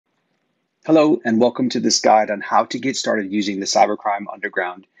Hello, and welcome to this guide on how to get started using the Cybercrime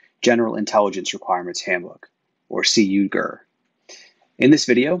Underground General Intelligence Requirements Handbook, or CU-GIRH. In this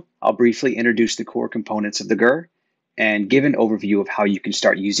video, I'll briefly introduce the core components of the GIRH and give an overview of how you can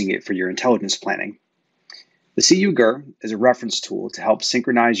start using it for your intelligence planning. The CU-GIRH is a reference tool to help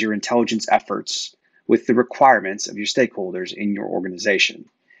synchronize your intelligence efforts with the requirements of your stakeholders in your organization.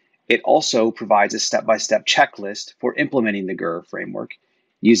 It also provides a step-by-step checklist for implementing the GIRH framework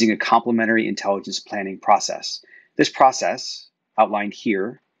using a complementary intelligence planning process. This process, outlined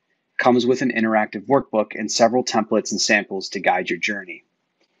here, comes with an interactive workbook and several templates and samples to guide your journey.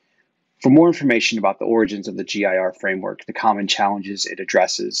 For more information about the origins of the GIR framework, the common challenges it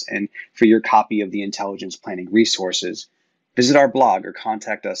addresses, and for your copy of the intelligence planning resources, visit our blog or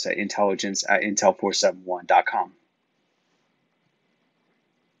contact us at intelligence@intel471.com.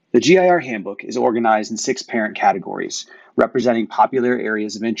 The GIR handbook is organized in 6 parent categories, representing popular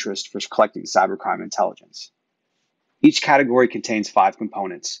areas of interest for collecting cybercrime intelligence. Each category contains 5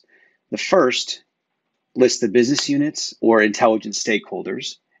 components. The first lists the business units or intelligence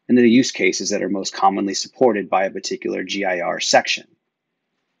stakeholders and the use cases that are most commonly supported by a particular GIR section.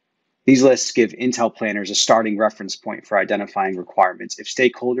 These lists give Intel planners a starting reference point for identifying requirements if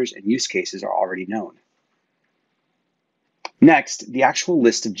stakeholders and use cases are already known. Next, the actual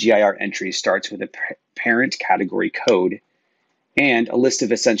list of GIR entries starts with a parent category code and a list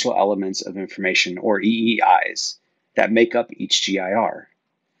of essential elements of information, or EEIs, that make up each GIR.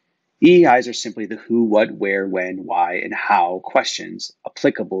 EEIs are simply the who, what, where, when, why, and how questions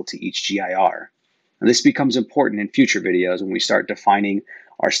applicable to each GIR. And this becomes important in future videos when we start defining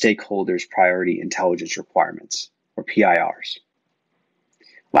our stakeholders' priority intelligence requirements, or PIRs.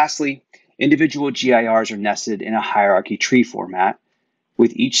 Lastly, individual GIRs are nested in a hierarchy tree format,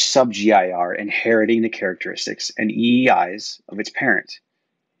 with each sub-GIR inheriting the characteristics and EEIs of its parent.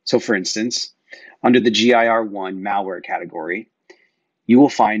 So for instance, under the GIR1 malware category, you will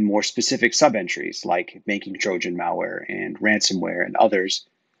find more specific sub-entries like making Trojan malware and ransomware and others.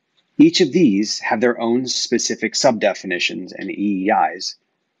 Each of these have their own specific sub-definitions and EEIs,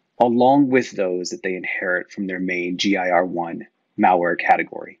 along with those that they inherit from their main GIR1 malware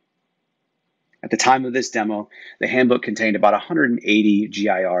category. At the time of this demo, the handbook contained about 180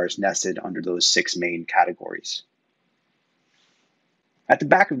 GIRs nested under those 6 main categories. At the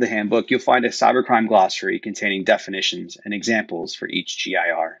back of the handbook, you'll find a cybercrime glossary containing definitions and examples for each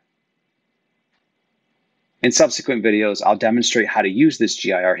GIR. In subsequent videos, I'll demonstrate how to use this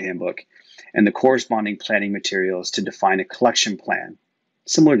GIR handbook and the corresponding planning materials to define a collection plan,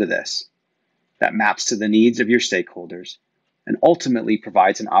 similar to this, that maps to the needs of your stakeholders and ultimately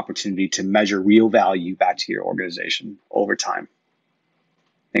provides an opportunity to measure real value back to your organization over time.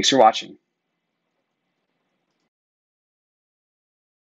 Thanks for watching.